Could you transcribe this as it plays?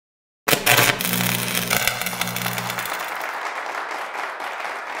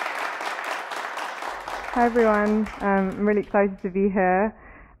Hi everyone, I'm really excited to be here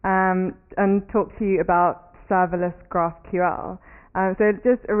and talk to you about serverless GraphQL. So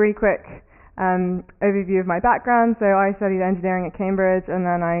just a really quick overview of my background. So I studied engineering at Cambridge, and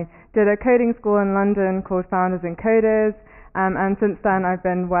then I did a coding school in London called Founders and Coders, and since then I've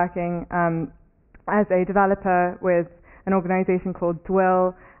been working as a developer with an organization called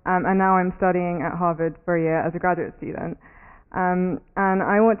DWIL, and now I'm studying at Harvard for a year as a graduate student. And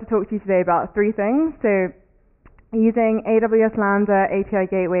I want to talk to you today about three things. So using AWS Lambda, API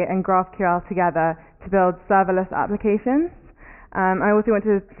Gateway, and GraphQL together to build serverless applications. I also want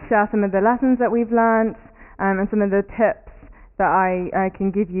to share some of the lessons that we've learned and some of the tips that I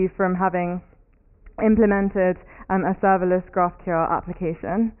can give you from having implemented a serverless GraphQL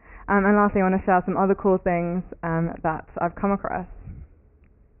application. And lastly, I want to share some other cool things that I've come across.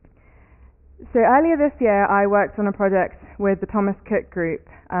 So earlier this year, I worked on a project with the Thomas Cook Group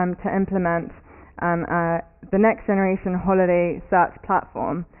to implement the next generation holiday search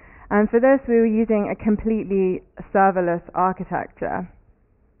platform. And for this, we were using a completely serverless architecture.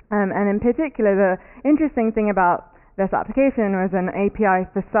 And in particular, the interesting thing about this application was an API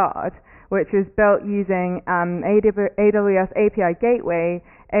Facade, which was built using AWS API Gateway,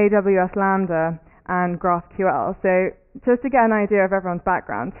 AWS Lambda, and GraphQL. So just to get an idea of everyone's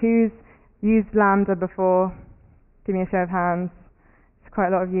background, who's used Lambda before? Give me a show of hands. It's quite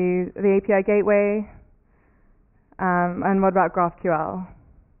a lot of you. The API Gateway. And what about GraphQL?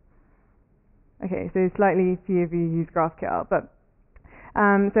 Okay, so slightly few of you use GraphQL. But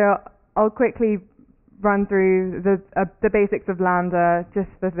so I'll quickly run through the basics of Lambda, just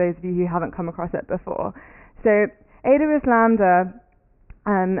for those of you who haven't come across it before. So AWS Lambda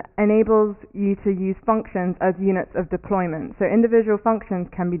enables you to use functions as units of deployment. So individual functions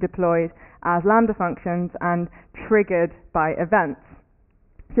can be deployed as Lambda functions and triggered by events.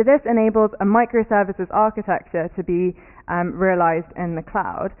 So this enables a microservices architecture to be realized in the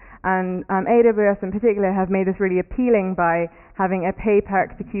cloud. And AWS in particular have made this really appealing by having a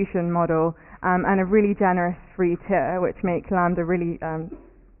pay-per-execution model and a really generous free tier, which make Lambda really,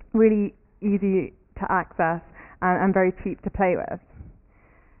 really easy to access and very cheap to play with.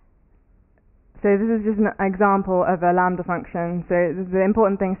 So this is just an example of a Lambda function. So the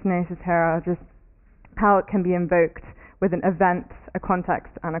important things to notice here are just how it can be invoked with an event, a context,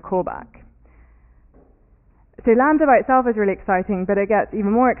 and a callback. So Lambda by itself is really exciting, but it gets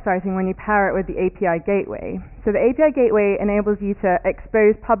even more exciting when you pair it with the API Gateway. So the API Gateway enables you to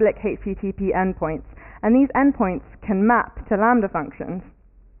expose public HTTP endpoints, and these endpoints can map to Lambda functions.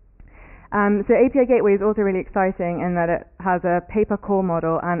 So API Gateway is also really exciting in that it has a pay-per-call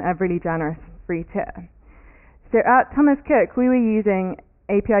model and a really generous free tier. So at Thomas Cook, we were using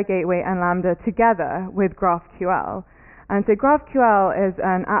API Gateway and Lambda together with GraphQL. And so GraphQL is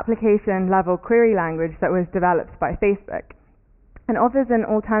an application-level query language that was developed by Facebook and offers an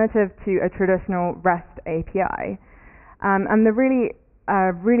alternative to a traditional REST API. And the really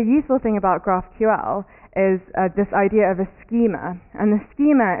useful thing about GraphQL is this idea of a schema. And the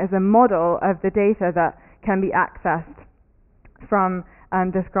schema is a model of the data that can be accessed from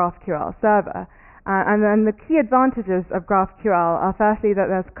this GraphQL server. And then the key advantages of GraphQL are firstly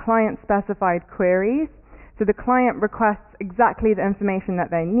that there's client-specified queries. So the client requests exactly the information that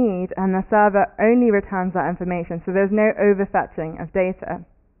they need, and the server only returns that information. So there's no overfetching of data.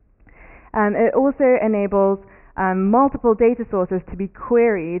 It also enables multiple data sources to be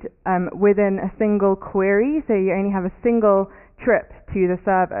queried within a single query. So you only have a single trip to the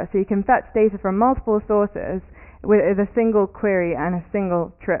server. So you can fetch data from multiple sources with a single query and a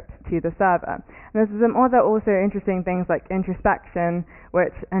single trip to the server. And there's some other also interesting things like introspection,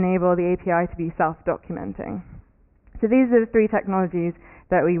 which enable the API to be self-documenting. So these are the three technologies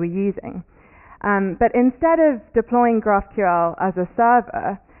that we were using. But instead of deploying GraphQL as a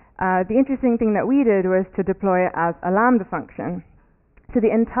server, the interesting thing that we did was to deploy it as a Lambda function. So the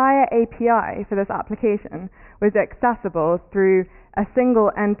entire API for this application was accessible through a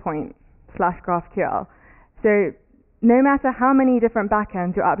single endpoint /GraphQL. So no matter how many different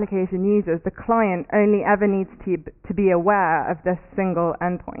backends your application uses, the client only ever needs to be aware of this single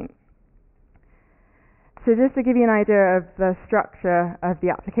endpoint. So just to give you an idea of the structure of the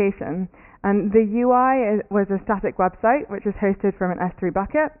application, the UI was a static website which was hosted from an S3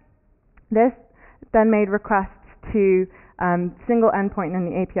 bucket. This then made requests to single endpoint in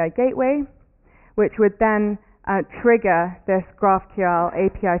the API Gateway, which would then trigger this GraphQL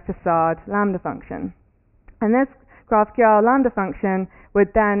API Facade Lambda function. And this GraphQL Lambda function would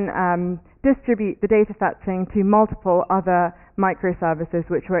then distribute the data fetching to multiple other microservices,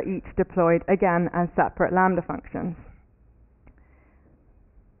 which were each deployed again as separate Lambda functions.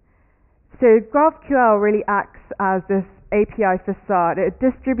 So GraphQL really acts as this API facade. It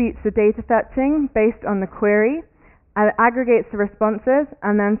distributes the data fetching based on the query, and it aggregates the responses,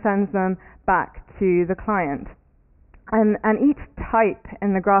 and then sends them back to the client. And each type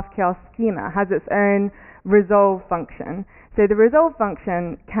in the GraphQL schema has its own resolve function. So the resolve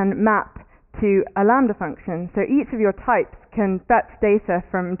function can map to a Lambda function. So each of your types can fetch data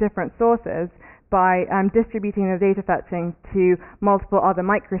from different sources by distributing the data fetching to multiple other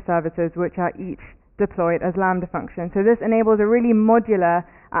microservices, which are each deployed as Lambda functions. So this enables a really modular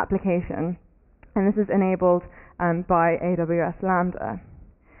application, and this is enabled by AWS Lambda.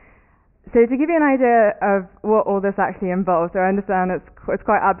 So to give you an idea of what all this actually involves, so I understand it's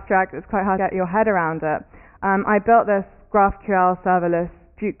quite abstract, it's quite hard to get your head around it, I built this GraphQL Serverless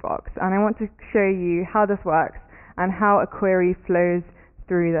Jukebox, and I want to show you how this works and how a query flows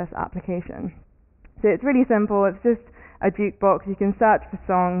through this application. So it's really simple. It's just a jukebox. You can search for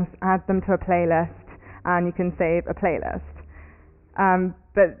songs, add them to a playlist, and you can save a playlist.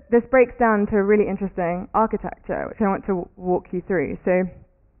 But this breaks down to a really interesting architecture, which I want to walk you through. So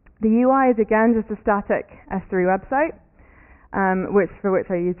the UI is again just a static S3 website, for which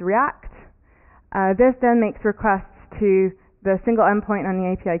I use React. This then makes requests to the single endpoint on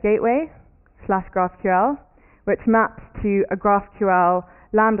the API gateway /GraphQL, which maps to a GraphQL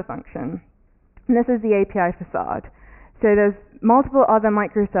Lambda function. And this is the API facade. So there's multiple other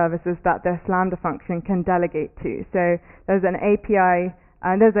microservices that this Lambda function can delegate to. So there's an API,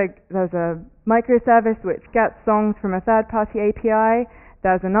 there's a microservice which gets songs from a third-party API.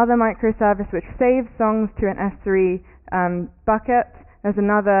 There's another microservice which saves songs to an S3 bucket. There's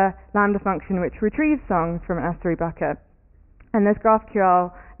another Lambda function which retrieves songs from an S3 bucket. And this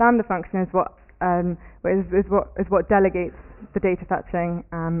GraphQL Lambda function is what delegates the data fetching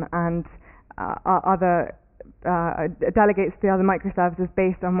and delegates the other microservices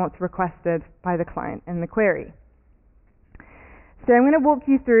based on what's requested by the client in the query. So I'm going to walk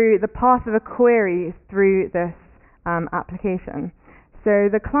you through the path of a query through this application. So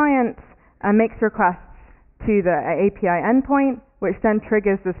the client makes requests to the API endpoint, which then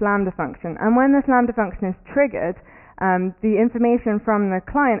triggers this Lambda function. And when this Lambda function is triggered, the information from the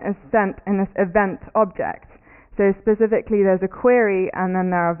client is sent in this event object. So specifically, there's a query, and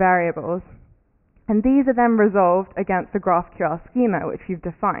then there are variables. And these are then resolved against the GraphQL schema, which you've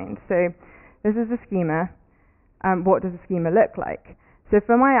defined. So this is the schema. What does the schema look like? So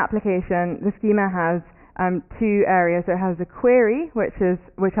for my application, the schema has two areas. It has a query, which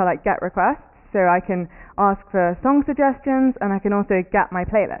are like GET requests. So I can ask for song suggestions, and I can also get my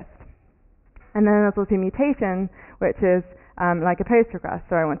playlist. And then there's also mutation, which is like a post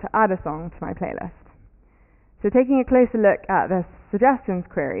request. So I want to add a song to my playlist. So taking a closer look at this suggestions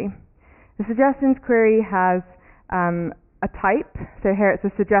query, the suggestions query has a type. So here it's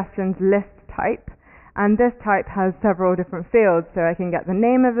a suggestions list type. And this type has several different fields. So I can get the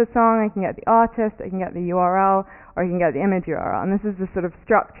name of the song, I can get the artist, I can get the URL, or I can get the image URL. And this is the sort of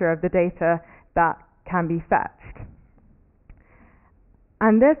structure of the data that can be fetched.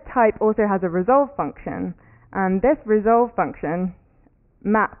 And this type also has a resolve function. And this resolve function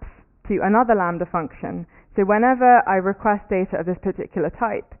maps to another Lambda function. So whenever I request data of this particular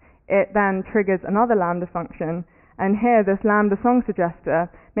type, it then triggers another Lambda function, and here this Lambda song suggester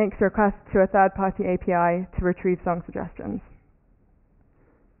makes a request to a third-party API to retrieve song suggestions.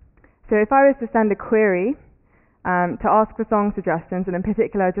 So if I was to send a query to ask for song suggestions, and in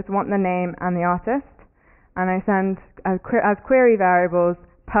particular I just want the name and the artist, and I send as query variables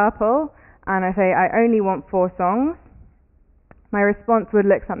purple, and I say I only want 4 songs, my response would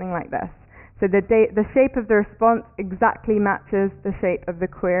look something like this. So the shape of the response exactly matches the shape of the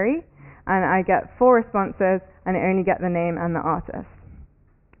query, and I get 4 responses, and I only get the name and the artist.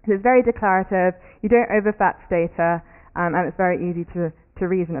 So it's very declarative, you don't overfetch data, and it's very easy to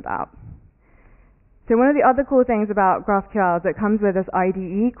reason about. So one of the other cool things about GraphQL is it comes with this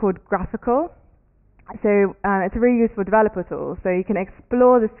IDE called Graphical. So it's a really useful developer tool. So you can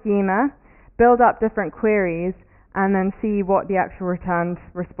explore the schema, build up different queries, and then see what the actual returned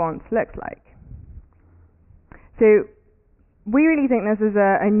response looks like. So we really think this is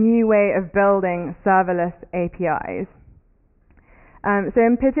a new way of building serverless APIs. So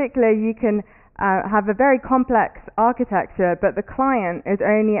in particular, you can have a very complex architecture, but the client is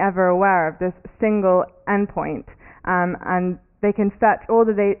only ever aware of this single endpoint, and they can fetch all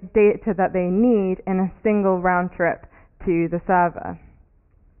the data that they need in a single round trip to the server.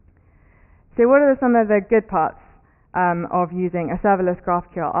 So what are some of the good parts of using a serverless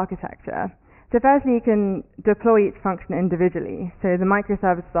GraphQL architecture? So firstly, you can deploy each function individually. So the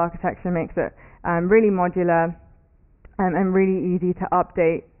microservices architecture makes it really modular and really easy to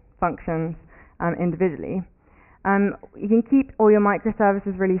update functions individually. You can keep all your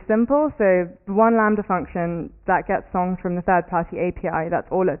microservices really simple, so one Lambda function that gets songs from the third-party API, that's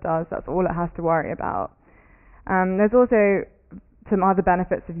all it does, that's all it has to worry about. There's also some other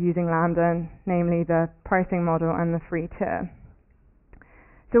benefits of using Lambda, namely the pricing model and the free tier.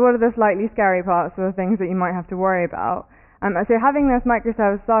 So what are the slightly scary parts, or the things that you might have to worry about? So having this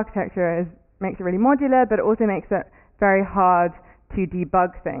microservices architecture makes it really modular, but it also makes it very hard to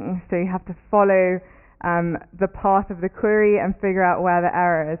debug things. So you have to follow the path of the query and figure out where the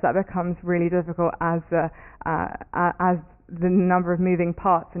error is. That becomes really difficult as the number of moving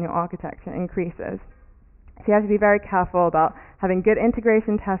parts in your architecture increases. So you have to be very careful about having good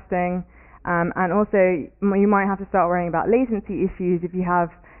integration testing, and also you might have to start worrying about latency issues if you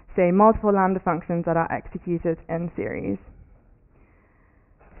have, say, multiple Lambda functions that are executed in series.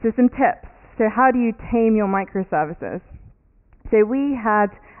 So some tips. So how do you tame your microservices? So we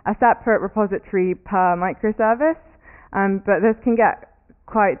had a separate repository per microservice, but this can get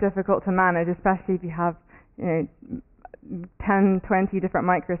quite difficult to manage, especially if you have 10, 20 different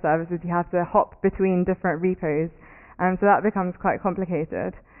microservices. You have to hop between different repos, so that becomes quite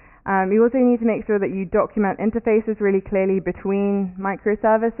complicated. You also need to make sure that you document interfaces really clearly between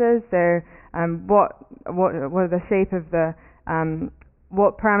microservices. So what are the shape of the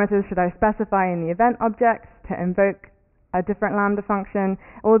what parameters should I specify in the event objects to invoke a different Lambda function?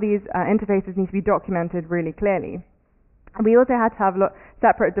 All these interfaces need to be documented really clearly. We also had to have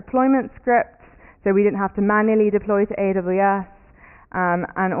separate deployment scripts, so we didn't have to manually deploy to AWS,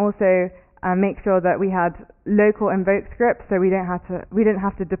 and also make sure that we had local invoke scripts, so we didn't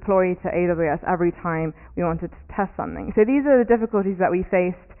have to deploy to AWS every time we wanted to test something. So these are the difficulties that we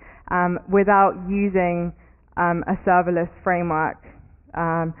faced without using a serverless framework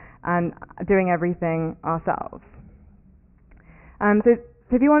and doing everything ourselves. So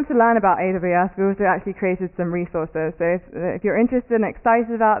if you want to learn about AWS, we also actually created some resources. So if you're interested and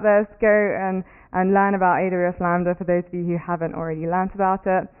excited about this, go and learn about AWS Lambda, for those of you who haven't already learned about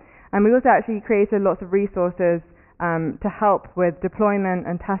it. And we also actually created lots of resources to help with deployment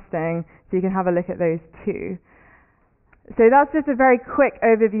and testing, so you can have a look at those too. So that's just a very quick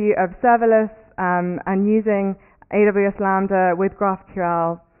overview of serverless and using AWS Lambda with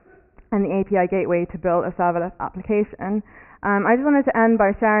GraphQL and the API gateway to build a serverless application. I just wanted to end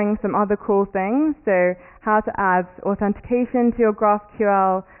by sharing some other cool things. So how to add authentication to your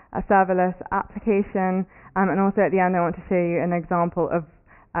GraphQL serverless application, and also at the end I want to show you an example of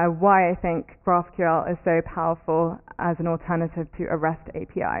why I think GraphQL is so powerful as an alternative to a REST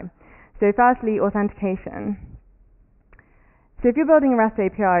API. So firstly, authentication. So if you're building a REST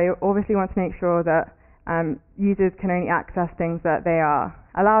API, you obviously want to make sure that users can only access things that they are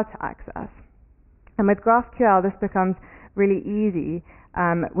allowed to access. And with GraphQL, this becomes really easy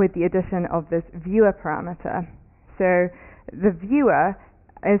with the addition of this viewer parameter. So the viewer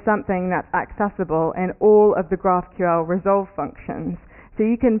is something that's accessible in all of the GraphQL resolve functions. So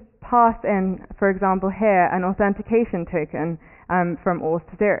you can pass in, for example here, an authentication token from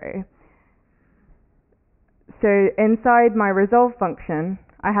auth0. So inside my resolve function,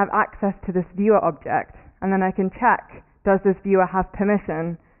 I have access to this viewer object, and then I can check, does this viewer have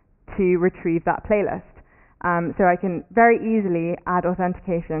permission to retrieve that playlist? So I can very easily add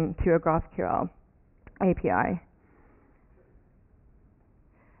authentication to a GraphQL API.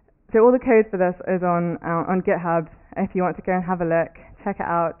 So all the code for this is on GitHub. If you want to go and have a look, check it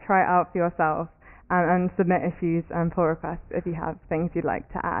out, try it out for yourself, and submit issues and pull requests if you have things you'd like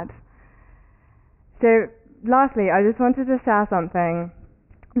to add. So lastly, I just wanted to share something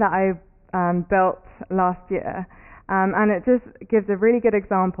that I built last year. And it just gives a really good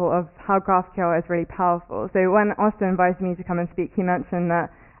example of how GraphQL is really powerful. So when Austin invited me to come and speak, he mentioned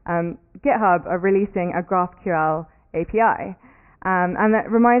that GitHub are releasing a GraphQL API. And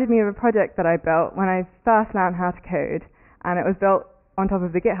that reminded me of a project that I built when I first learned how to code, and it was built on top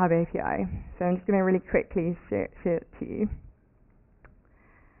of the GitHub API. So I'm just going to really quickly share it to you.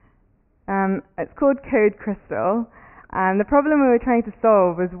 It's called CodeCrystal. And the problem we were trying to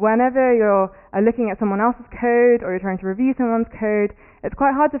solve was whenever you're looking at someone else's code or you're trying to review someone's code, it's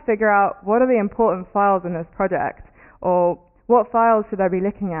quite hard to figure out what are the important files in this project, or what files should I be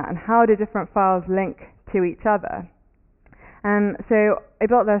looking at, and how do different files link to each other. So I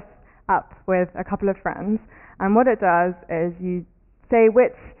built this up with a couple of friends, and what it does is you say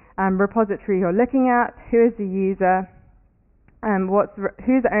which repository you're looking at, who is the user,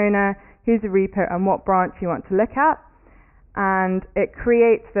 who's the owner, who's the repo, and what branch you want to look at. And it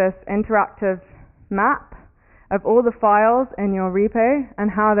creates this interactive map of all the files in your repo and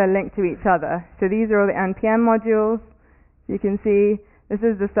how they're linked to each other. So these are all the NPM modules. You can see This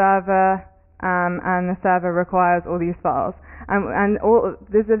is the server, and the server requires all these files.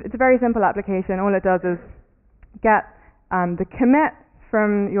 It's a very simple application. All it does is get the commit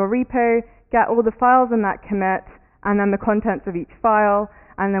from your repo, get all the files in that commit, and then the contents of each file,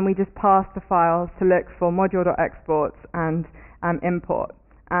 and then we just pass the files to look for module.exports and import.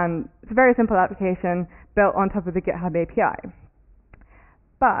 And it's a very simple application built on top of the GitHub API.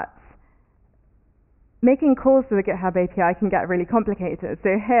 But making calls to the GitHub API can get really complicated.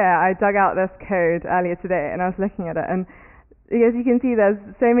 So here, I dug out this code earlier today, and I was looking at it, and as you can see, there's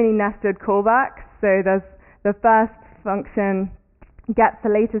so many nested callbacks. So there's the first function gets the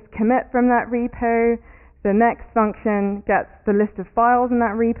latest commit from that repo, the next function gets the list of files in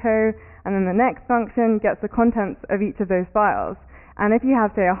that repo, and then the next function gets the contents of each of those files. And if you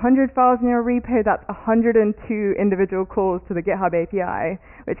have, say, 100 files in your repo, that's 102 individual calls to the GitHub API,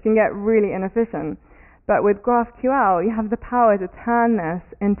 which can get really inefficient. But with GraphQL, you have the power to turn this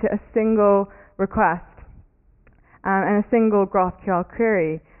into a single request and a single GraphQL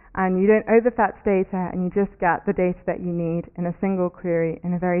query. And you don't overfetch data, and you just get the data that you need in a single query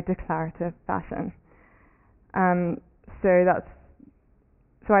in a very declarative fashion. So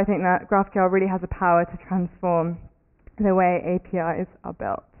I think that GraphQL really has the power to transform the way APIs are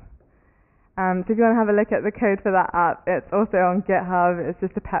built. So if you want to have a look at the code for that app, it's also on GitHub. It's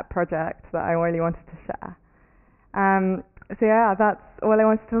just a pet project that I really wanted to share. So yeah, that's all I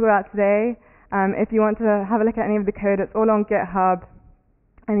wanted to talk about today. If you want to have a look at any of the code, it's all on GitHub.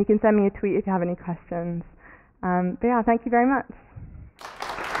 And you can send me a tweet if you have any questions. But yeah, thank you very much.